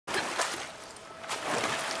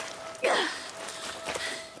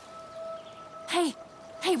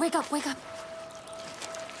Hey, wake up, wake up.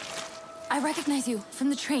 I recognize you from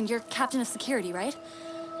the train. You're captain of security, right?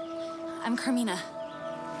 I'm Carmina.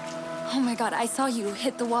 Oh my god, I saw you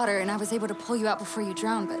hit the water and I was able to pull you out before you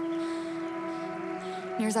drowned, but...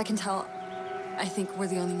 near as I can tell, I think we're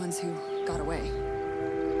the only ones who got away.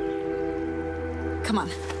 Come on.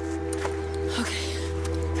 Okay.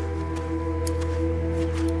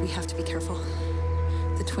 We have to be careful.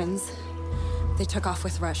 The twins, they took off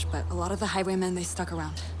with Rush, but a lot of the highwaymen, they stuck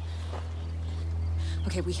around.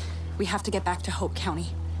 Okay, we have to get back to Hope County.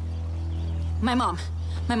 My mom,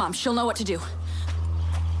 she'll know what to do.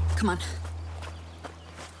 Come on.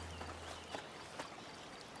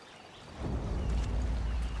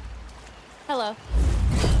 Hello.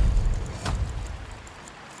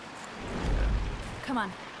 Come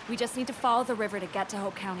on, we just need to follow the river to get to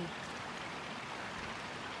Hope County.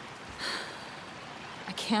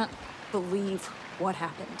 I can't believe what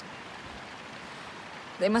happened.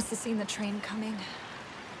 They must have seen the train coming.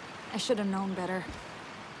 I should have known better.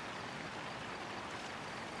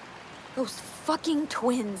 Those fucking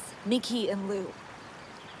twins, Mickey and Lou.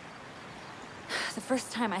 The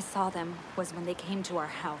first time I saw them was when they came to our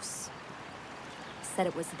house. Said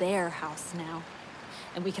it was their house now,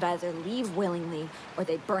 and we could either leave willingly or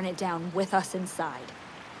they'd burn it down with us inside.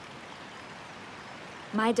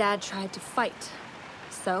 My dad tried to fight,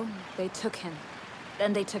 so they took him.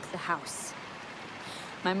 Then they took the house.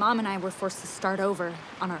 My mom and I were forced to start over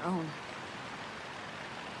on our own.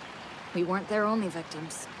 We weren't their only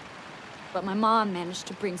victims. But my mom managed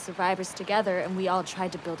to bring survivors together, and we all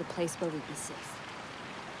tried to build a place where we'd be safe.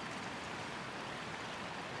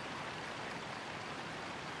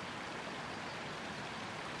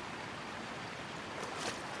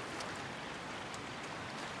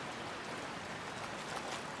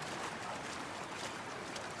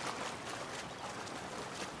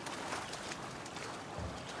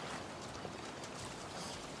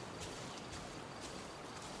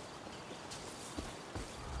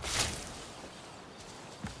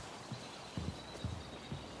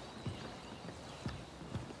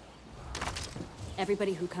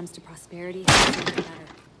 Everybody who comes to Prosperity has something better.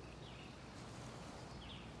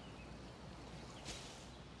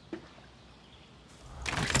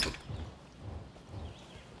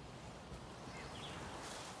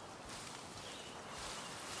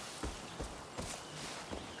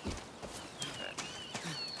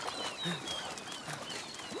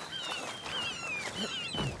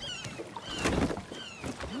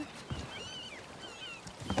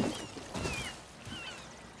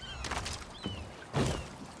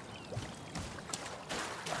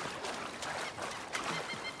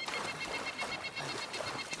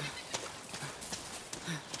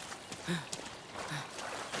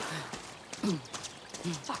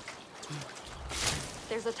 Fuck.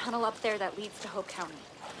 There's a tunnel up there that leads to Hope County.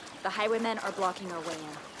 The highwaymen are blocking our way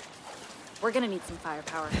in. We're gonna need some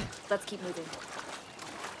firepower. Let's keep moving.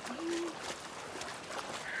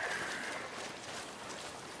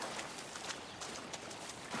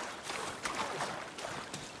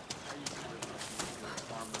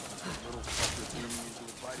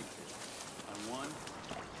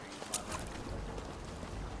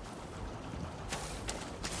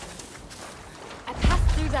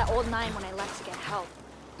 That old mine when I left to get help.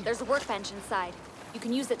 There's a workbench inside. You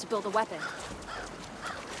can use it to build a weapon.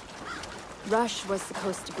 Rush was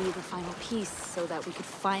supposed to be the final piece so that we could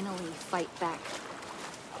finally fight back.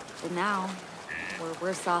 But now, we're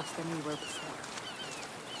worse off than we were before.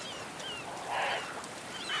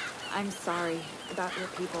 I'm sorry about your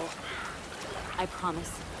people. I promise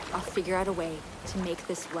I'll figure out a way to make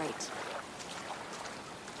this right.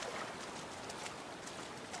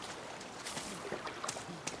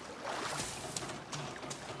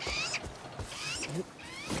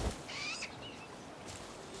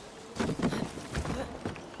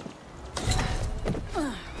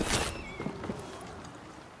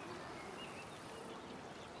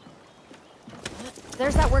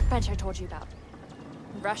 There's that workbench I told you about.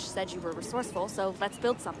 Rush said you were resourceful, so let's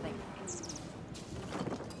build something.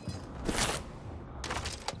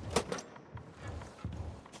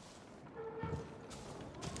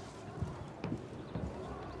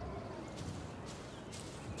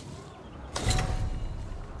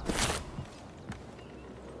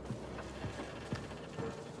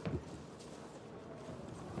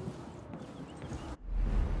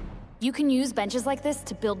 You can use benches like this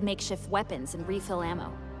to build makeshift weapons and refill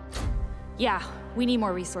ammo. Yeah, we need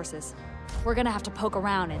more resources. We're gonna have to poke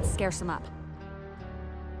around and scare some up.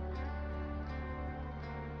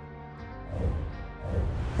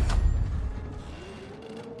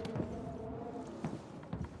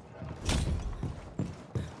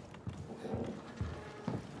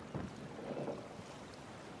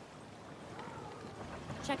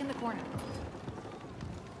 check in the corner.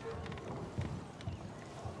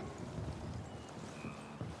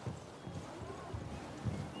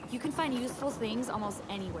 You can find useful things almost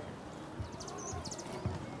anywhere.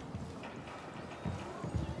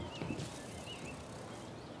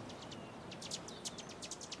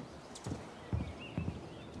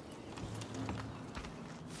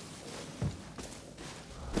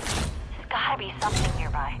 There's gotta be something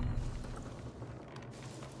nearby.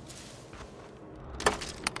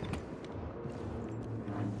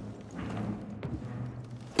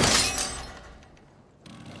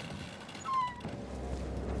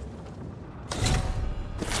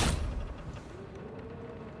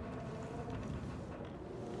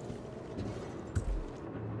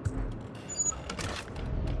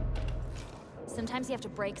 Sometimes you have to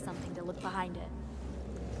break something to look behind it.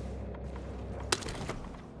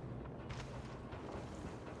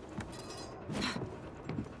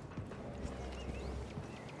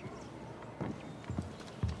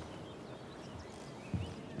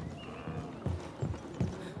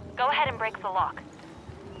 Go ahead and break the lock.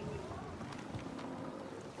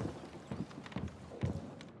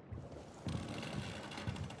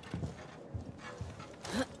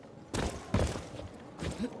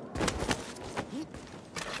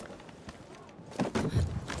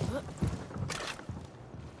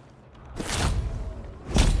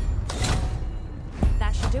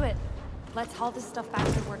 That should do it. Let's haul this stuff back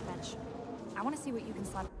to the workbench. I want to see what you can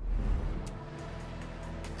slap.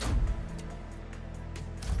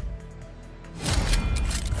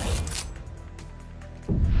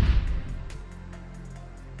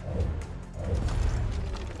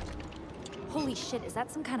 Holy shit, is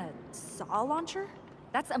that some kind of saw launcher?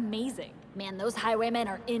 That's amazing. Man, those highwaymen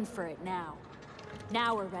are in for it now.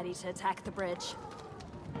 Now we're ready to attack the bridge.